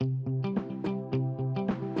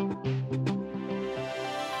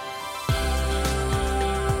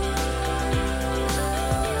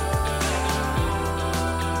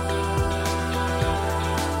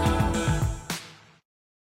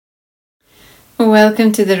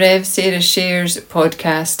Welcome to the Rev Sarah Shares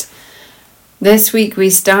podcast. This week we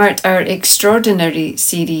start our Extraordinary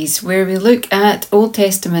series where we look at Old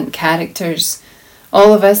Testament characters.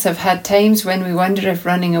 All of us have had times when we wonder if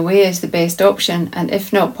running away is the best option, and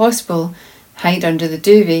if not possible, hide under the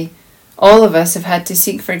duvet. All of us have had to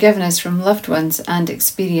seek forgiveness from loved ones and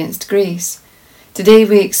experienced grace. Today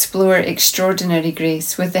we explore extraordinary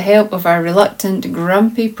grace with the help of our reluctant,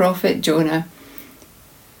 grumpy prophet Jonah.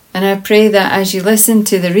 And I pray that as you listen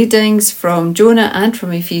to the readings from Jonah and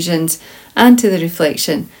from Ephesians and to the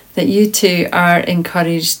reflection, that you too are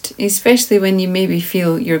encouraged, especially when you maybe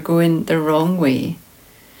feel you're going the wrong way.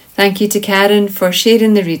 Thank you to Karen for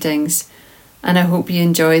sharing the readings, and I hope you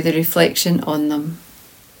enjoy the reflection on them.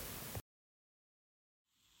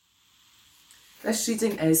 This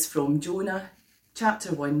reading is from Jonah,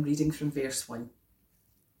 chapter 1, reading from verse 1.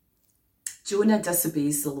 Jonah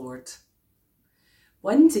disobeys the Lord.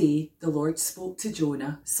 One day the Lord spoke to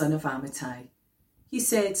Jonah, son of Amittai. He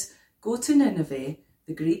said, "Go to Nineveh,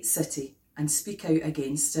 the great city, and speak out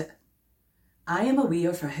against it. I am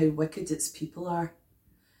aware for how wicked its people are."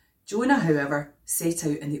 Jonah, however, set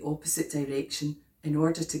out in the opposite direction in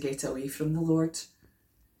order to get away from the Lord.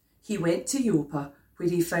 He went to Joppa, where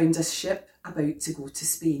he found a ship about to go to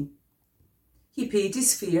Spain. He paid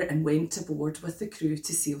his fare and went aboard with the crew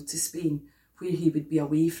to sail to Spain, where he would be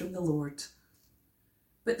away from the Lord.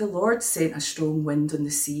 But the Lord sent a strong wind on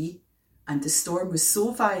the sea, and the storm was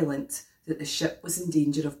so violent that the ship was in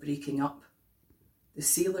danger of breaking up. The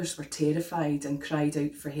sailors were terrified and cried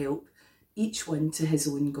out for help, each one to his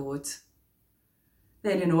own god.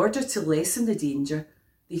 Then, in order to lessen the danger,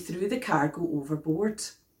 they threw the cargo overboard.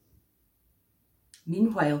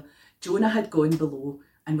 Meanwhile, Jonah had gone below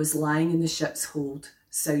and was lying in the ship's hold,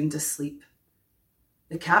 sound asleep.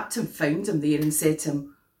 The captain found him there and said to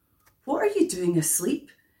him, "What are you doing asleep?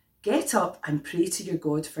 Get up and pray to your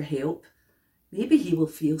God for help. Maybe he will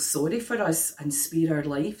feel sorry for us and spare our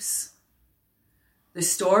lives." The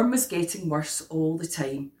storm was getting worse all the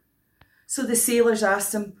time. So the sailors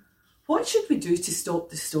asked him, "What should we do to stop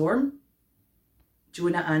the storm?"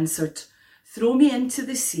 Jonah answered, "Throw me into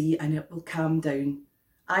the sea and it will calm down.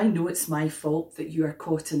 I know it's my fault that you are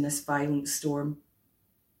caught in this violent storm."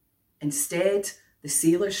 Instead, the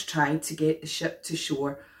sailors tried to get the ship to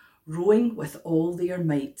shore, rowing with all their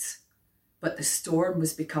might. But the storm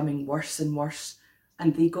was becoming worse and worse,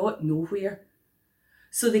 and they got nowhere.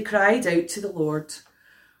 So they cried out to the Lord,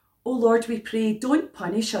 "O Lord, we pray, don't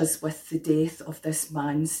punish us with the death of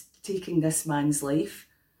taking this man's life.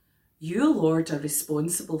 You, Lord, are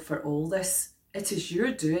responsible for all this. It is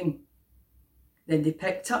your doing." Then they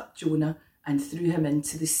picked up Jonah and threw him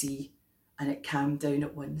into the sea, and it calmed down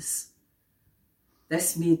at once.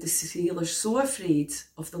 This made the sailors so afraid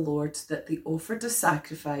of the Lord that they offered a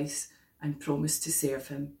sacrifice and promised to serve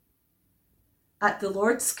him. At the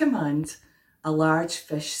Lord's command, a large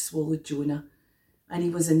fish swallowed Jonah, and he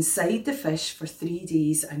was inside the fish for 3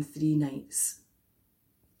 days and 3 nights.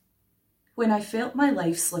 "When I felt my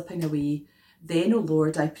life slipping away, then, O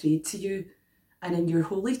Lord, I prayed to you, and in your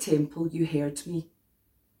holy temple you heard me.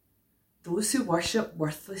 Those who worship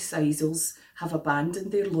worthless idols have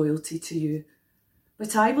abandoned their loyalty to you.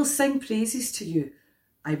 But I will sing praises to you.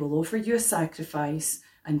 I will offer you a sacrifice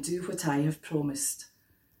and do what I have promised.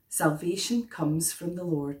 Salvation comes from the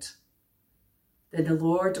Lord." Then the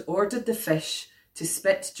Lord ordered the fish to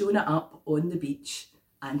spit Jonah up on the beach,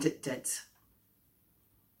 and it did.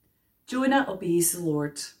 Jonah obeys the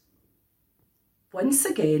Lord. Once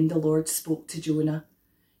again, the Lord spoke to Jonah.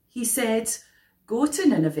 He said, "Go to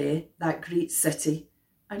Nineveh, that great city,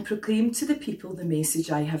 and proclaim to the people the message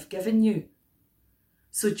I have given you."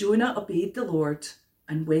 So Jonah obeyed the Lord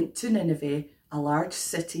and went to Nineveh, a large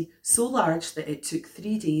city, so large that it took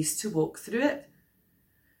 3 days to walk through it.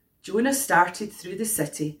 Jonah started through the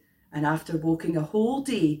city, and after walking a whole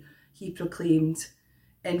day, he proclaimed,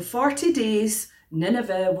 "In 40 days,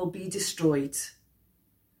 Nineveh will be destroyed."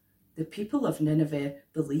 The people of Nineveh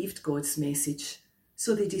believed God's message,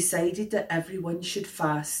 so they decided that everyone should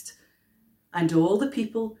fast. And all the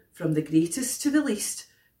people, from the greatest to the least,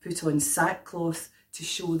 put on sackcloth to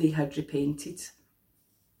show they had repented.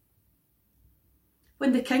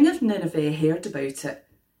 When the king of Nineveh heard about it,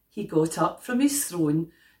 he got up from his throne,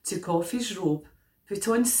 took off his robe, put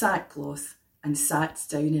on sackcloth, and sat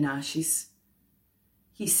down in ashes.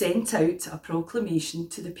 He sent out a proclamation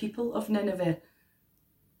to the people of Nineveh.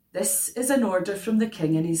 "This is an order from the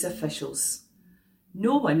king and his officials.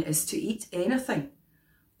 No one is to eat anything.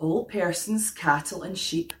 All persons, cattle and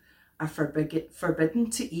sheep are forbidden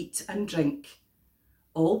to eat and drink.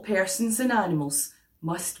 All persons and animals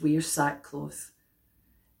must wear sackcloth.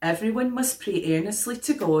 Everyone must pray earnestly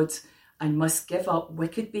to God and must give up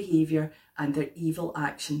wicked behaviour and their evil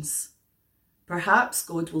actions. Perhaps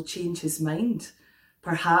God will change his mind.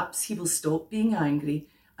 Perhaps he will stop being angry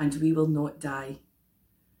and we will not die.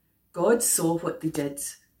 God saw what they did.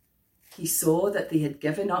 He saw that they had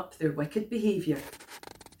given up their wicked behaviour.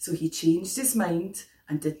 So he changed his mind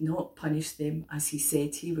and did not punish them as he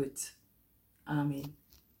said he would. Amen.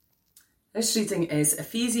 This reading is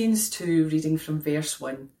Ephesians 2, reading from verse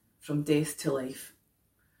 1, from death to life.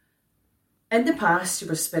 In the past, you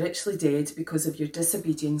were spiritually dead because of your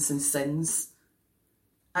disobedience and sins.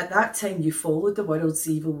 At that time, you followed the world's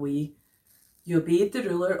evil way. You obeyed the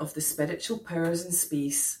ruler of the spiritual powers in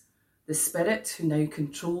space, the spirit who now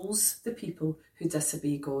controls the people who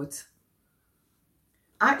disobey God.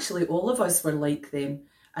 Actually, all of us were like them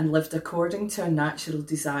and lived according to our natural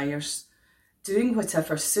desires, doing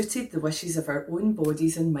whatever suited the wishes of our own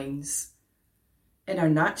bodies and minds. In our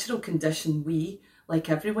natural condition, we, like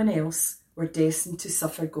everyone else, were destined to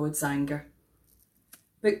suffer God's anger.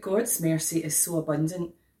 But God's mercy is so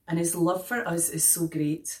abundant and his love for us is so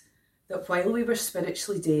great that while we were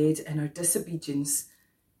spiritually dead in our disobedience,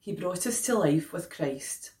 he brought us to life with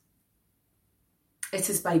Christ. It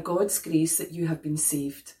is by God's grace that you have been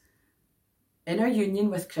saved. In our union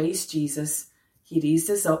with Christ Jesus, he raised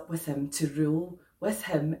us up with him to rule with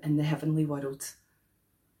him in the heavenly world.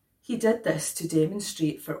 He did this to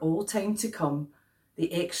demonstrate for all time to come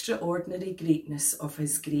the extraordinary greatness of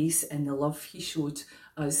his grace and the love he showed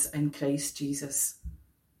us in Christ Jesus.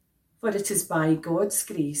 For it is by God's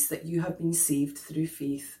grace that you have been saved through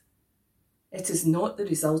faith. It is not the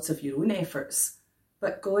result of your own efforts,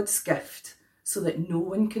 but God's gift, so that no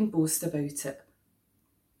one can boast about it.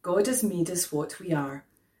 God has made us what we are.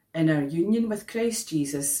 In our union with Christ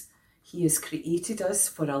Jesus, he has created us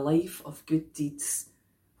for a life of good deeds,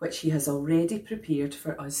 which he has already prepared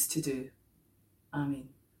for us to do. Amen.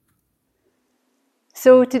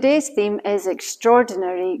 So today's theme is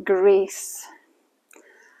extraordinary grace.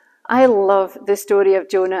 I love the story of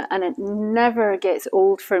Jonah and it never gets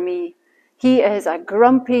old for me. He is a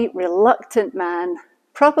grumpy, reluctant man,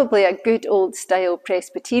 probably a good old style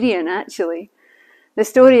Presbyterian actually. The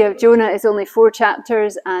story of Jonah is only 4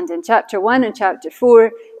 chapters, and in chapter 1 and chapter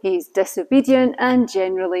 4, he's disobedient and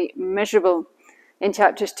generally miserable. In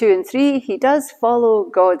chapters 2 and 3, he does follow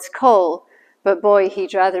God's call, but boy,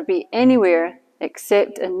 he'd rather be anywhere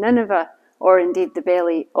except in Nineveh, or indeed the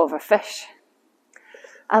belly of a fish.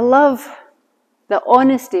 I love the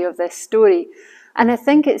honesty of this story, and I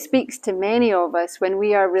think it speaks to many of us when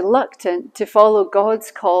we are reluctant to follow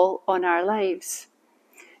God's call on our lives.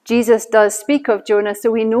 Jesus does speak of Jonah, so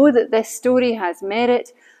we know that this story has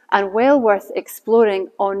merit and well worth exploring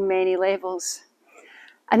on many levels.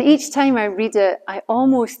 And each time I read it, I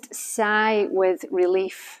almost sigh with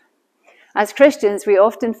relief. As Christians, we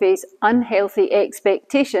often face unhealthy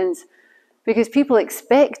expectations because people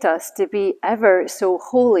expect us to be ever so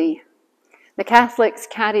holy. The Catholics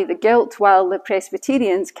carry the guilt while the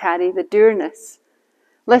Presbyterians carry the dourness.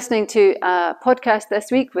 Listening to a podcast this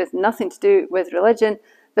week with nothing to do with religion,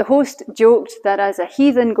 the host joked that as a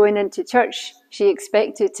heathen going into church, she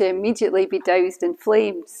expected to immediately be doused in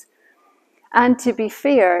flames. And to be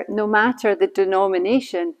fair, no matter the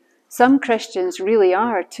denomination, some Christians really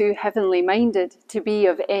are too heavenly minded to be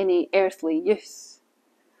of any earthly use.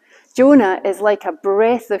 Jonah is like a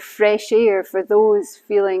breath of fresh air for those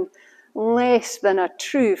feeling less than a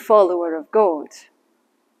true follower of God.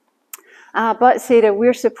 But Sarah,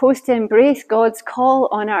 we're supposed to embrace God's call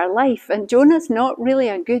on our life, and Jonah's not really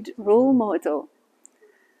a good role model.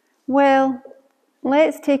 Well,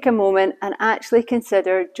 let's take a moment and actually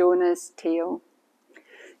consider Jonah's tale.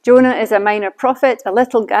 Jonah is a minor prophet, a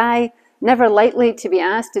little guy, never likely to be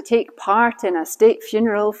asked to take part in a state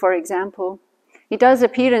funeral, for example. He does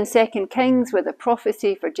appear in 2 Kings with a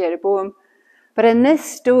prophecy for Jeroboam, but in this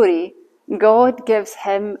story, God gives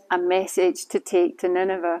him a message to take to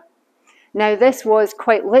Nineveh. Now, this was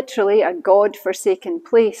quite literally a God-forsaken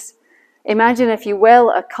place. Imagine, if you will,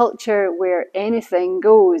 a culture where anything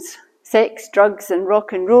goes. Sex, drugs, and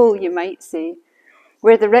rock and roll, you might say.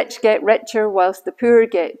 Where the rich get richer whilst the poor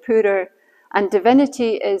get poorer, and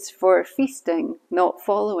divinity is for feasting, not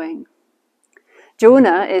following.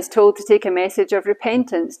 Jonah is told to take a message of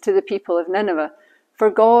repentance to the people of Nineveh, for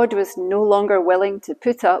God was no longer willing to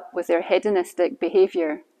put up with their hedonistic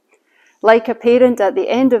behaviour. Like a parent at the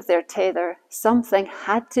end of their tether, something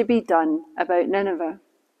had to be done about Nineveh.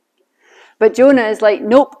 But Jonah is like,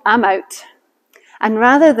 nope, I'm out. And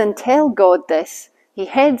rather than tell God this, he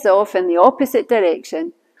heads off in the opposite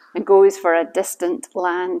direction and goes for a distant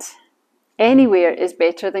land. Anywhere is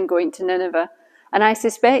better than going to Nineveh. And I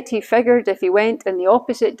suspect he figured if he went in the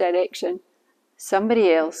opposite direction,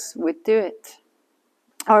 somebody else would do it.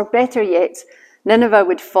 Or better yet, Nineveh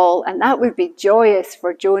would fall, and that would be joyous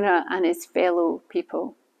for Jonah and his fellow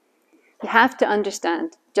people. You have to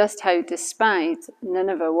understand just how despised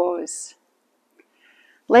Nineveh was.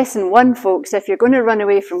 Lesson 1, folks, if you're going to run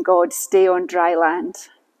away from God, stay on dry land.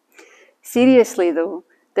 Seriously though,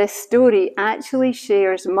 this story actually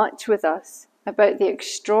shares much with us about the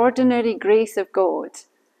extraordinary grace of God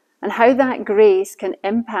and how that grace can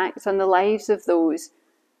impact on the lives of those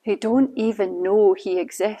who don't even know he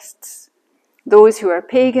exists, those who are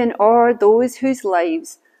pagan or those whose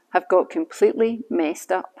lives have got completely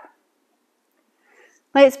messed up.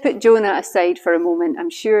 Let's put Jonah aside for a moment. I'm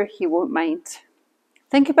sure he won't mind.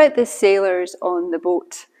 Think about the sailors on the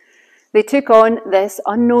boat. They took on this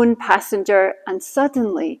unknown passenger and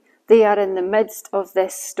suddenly they are in the midst of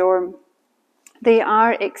this storm. They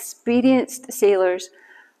are experienced sailors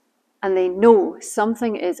and they know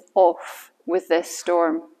something is off with this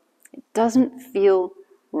storm. It doesn't feel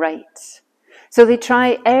right. So they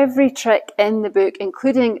try every trick in the book,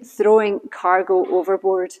 including throwing cargo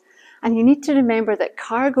overboard. And you need to remember that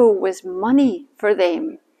cargo was money for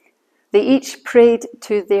them. They each prayed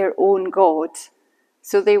to their own God.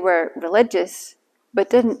 So they were religious, but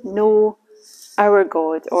didn't know our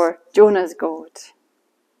God or Jonah's God.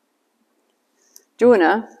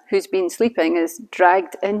 Jonah, who's been sleeping, is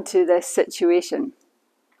dragged into this situation.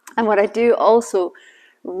 And what I do also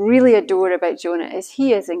really adore about Jonah is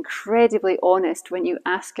he is incredibly honest when you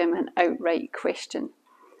ask him an outright question.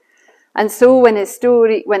 And so when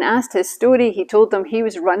asked his story, he told them he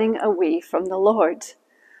was running away from the Lord.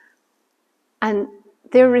 And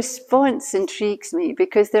their response intrigues me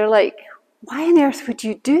because they're like, why on earth would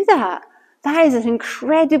you do that? That is an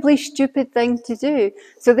incredibly stupid thing to do.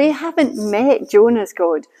 So they haven't met Jonah's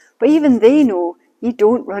God, but even they know you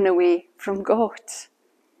don't run away from God.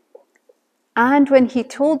 And when he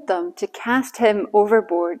told them to cast him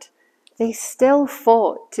overboard, they still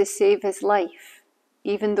fought to save his life,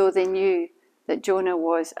 even though they knew that Jonah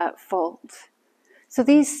was at fault. So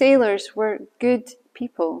these sailors were good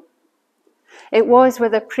people. It was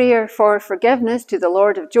with a prayer for forgiveness to the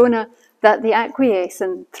Lord of Jonah that they acquiesce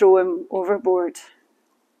and throw him overboard.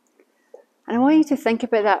 And I want you to think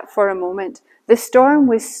about that for a moment. The storm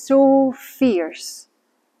was so fierce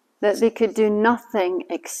that they could do nothing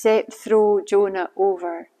except throw Jonah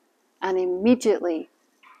over, and immediately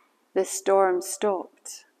the storm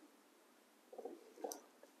stopped.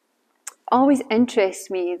 Always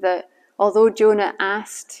interests me that although Jonah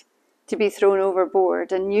asked to be thrown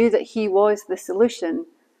overboard and knew that he was the solution,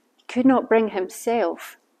 he could not bring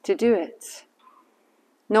himself to do it.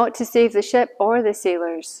 Not to save the ship or the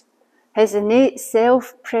sailors. His innate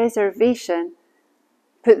self-preservation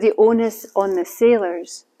put the onus on the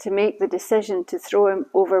sailors to make the decision to throw him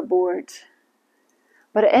overboard.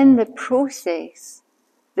 But in the process,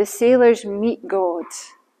 the sailors meet God,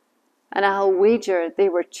 and I'll wager they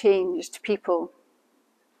were changed people.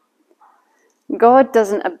 God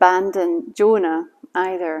doesn't abandon Jonah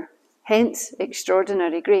either, hence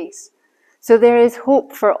extraordinary grace. So there is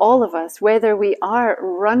hope for all of us, whether we are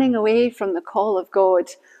running away from the call of God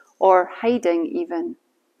or hiding even.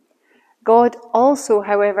 God also,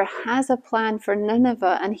 however, has a plan for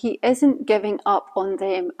Nineveh, and he isn't giving up on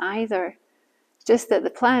them either. It's just that the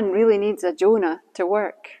plan really needs a Jonah to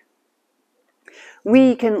work.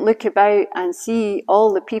 We can look about and see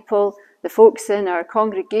all the people, the folks in our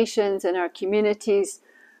congregations, in our communities,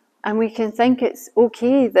 and we can think it's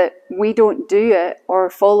okay that we don't do it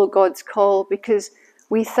or follow God's call because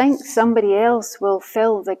we think somebody else will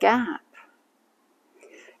fill the gap.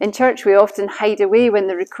 In church, we often hide away when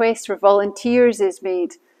the request for volunteers is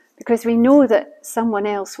made because we know that someone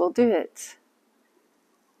else will do it.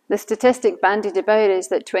 The statistic bandied about is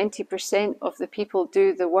that 20% of the people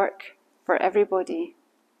do the work for everybody.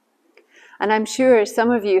 And I'm sure some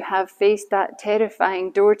of you have faced that terrifying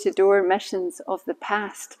door-to-door missions of the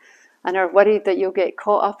past and are worried that you'll get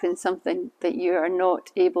caught up in something that you are not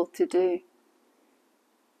able to do.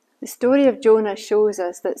 The story of Jonah shows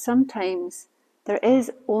us that sometimes there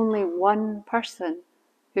is only one person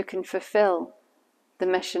who can fulfill the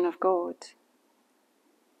mission of God.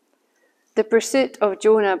 The pursuit of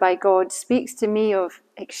Jonah by God speaks to me of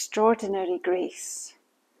extraordinary grace.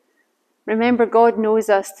 Remember, God knows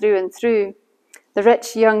us through and through. The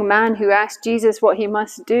rich young man who asked Jesus what he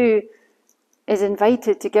must do is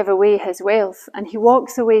invited to give away his wealth, and he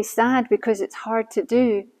walks away sad because it's hard to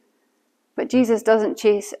do. But Jesus doesn't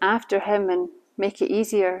chase after him and make it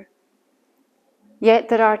easier. Yet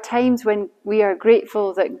there are times when we are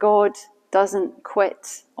grateful that God doesn't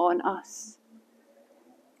quit on us.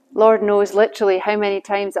 Lord knows literally how many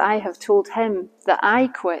times I have told him that I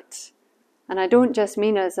quit. And I don't just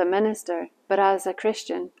mean as a minister, but as a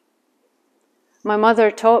Christian. My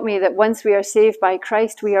mother taught me that once we are saved by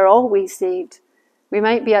Christ, we are always saved. We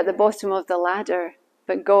might be at the bottom of the ladder,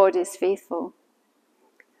 but God is faithful.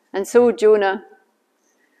 And so Jonah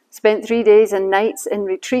spent 3 days and nights in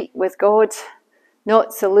retreat with God,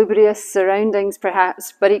 not salubrious surroundings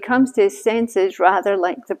perhaps, but he comes to his senses rather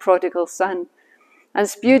like the prodigal son. And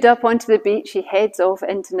spewed up onto the beach, he heads off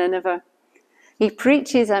into Nineveh. He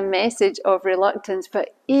preaches a message of reluctance,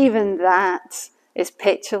 but even that is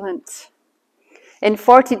petulant. In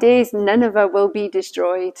 40 days, Nineveh will be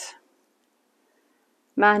destroyed.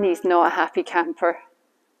 Man, he's not a happy camper.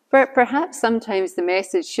 But perhaps sometimes the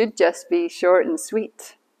message should just be short and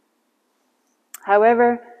sweet.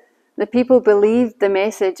 However, the people believed the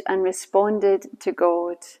message and responded to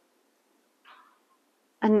God.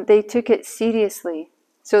 And they took it seriously,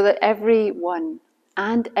 so that everyone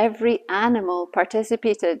and every animal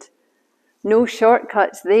participated. No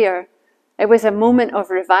shortcuts there. It was a moment of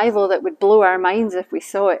revival that would blow our minds if we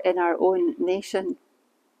saw it in our own nation.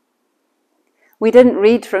 We didn't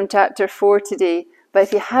read from chapter 4 today, but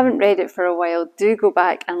if you haven't read it for a while, do go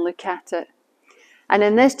back and look at it. And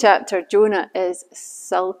in this chapter, Jonah is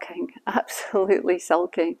sulking, absolutely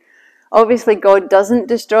sulking. Obviously, God doesn't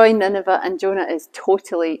destroy Nineveh, and Jonah is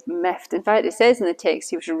totally miffed. In fact, it says in the text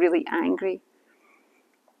he was really angry.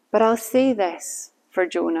 But I'll say this for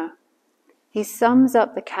Jonah. He sums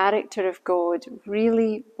up the character of God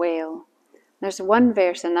really well. There's one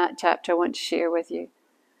verse in that chapter I want to share with you.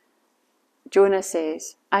 Jonah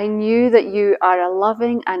says, I knew that you are a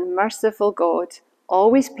loving and merciful God,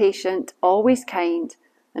 always patient, always kind,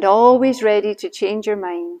 and always ready to change your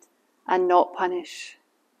mind and not punish.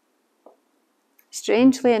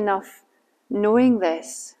 Strangely enough, knowing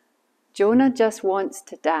this, Jonah just wants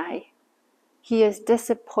to die. He is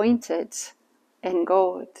disappointed in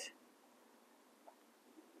God.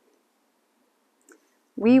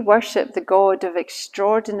 We worship the God of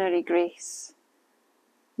extraordinary grace.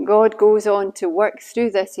 God goes on to work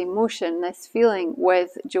through this emotion, this feeling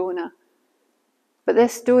with Jonah. But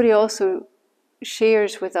this story also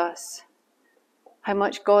shares with us how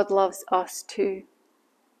much God loves us too.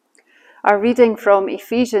 Our reading from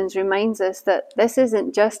Ephesians reminds us that this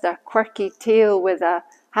isn't just a quirky tale with a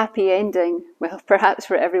happy ending, well, perhaps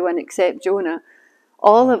for everyone except Jonah.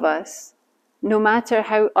 All of us, no matter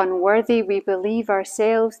how unworthy we believe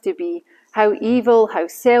ourselves to be, how evil, how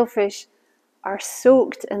selfish, are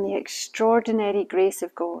soaked in the extraordinary grace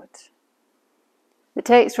of God. The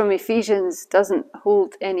text from Ephesians doesn't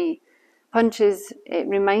hold any punches. It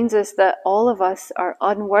reminds us that all of us are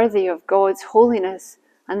unworthy of God's holiness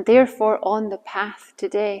and therefore on the path to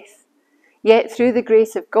death. Yet through the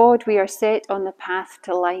grace of God, we are set on the path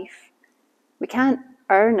to life. We can't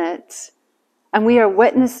earn it. And we are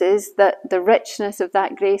witnesses that the richness of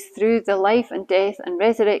that grace through the life and death and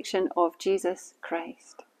resurrection of Jesus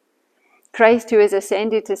Christ. Christ, who is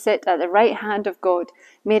ascended to sit at the right hand of God,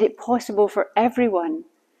 made it possible for everyone,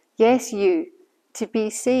 yes, you, to be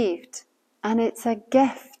saved. And it's a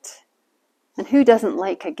gift. And who doesn't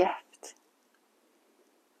like a gift?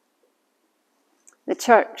 The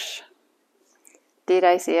church, dare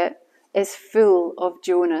I say it, is full of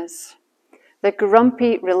Jonahs. The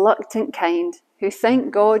grumpy, reluctant kind who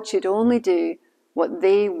think God should only do what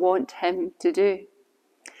they want him to do.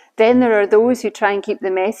 Then there are those who try and keep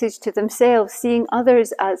the message to themselves, seeing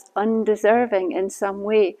others as undeserving in some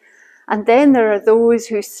way. And then there are those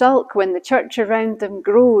who sulk when the church around them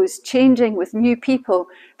grows, changing with new people,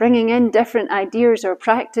 bringing in different ideas or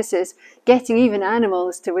practices, getting even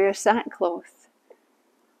animals to wear sackcloth.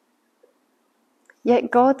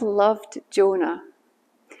 Yet God loved Jonah.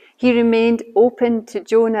 He remained open to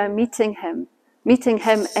Jonah meeting him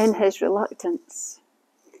in his reluctance.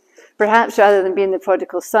 Perhaps rather than being the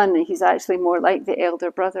prodigal son, he's actually more like the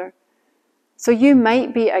elder brother. So you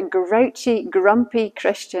might be a grouchy, grumpy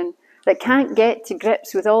Christian that can't get to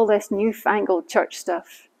grips with all this newfangled church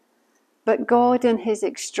stuff. But God in his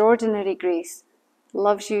extraordinary grace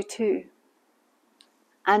loves you too.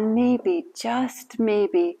 And maybe, just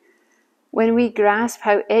maybe, when we grasp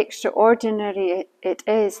how extraordinary it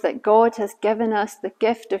is that God has given us the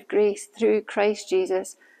gift of grace through Christ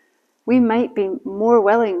Jesus, we might be more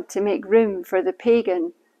willing to make room for the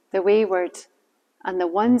pagan, the wayward, and the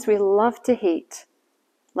ones we love to hate,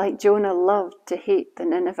 like Jonah loved to hate the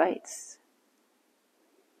Ninevites.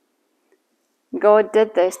 God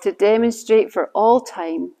did this to demonstrate for all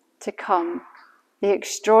time to come the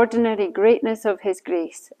extraordinary greatness of his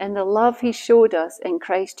grace and the love he showed us in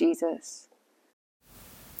Christ Jesus.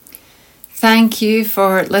 Thank you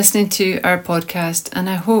for listening to our podcast, and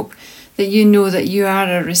I hope that you know that you are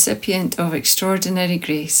a recipient of extraordinary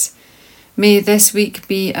grace. May this week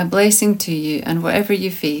be a blessing to you, and whatever you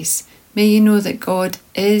face, may you know that God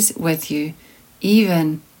is with you,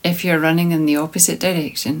 even if you're running in the opposite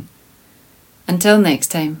direction. Until next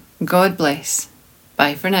time, God bless.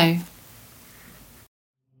 Bye for now.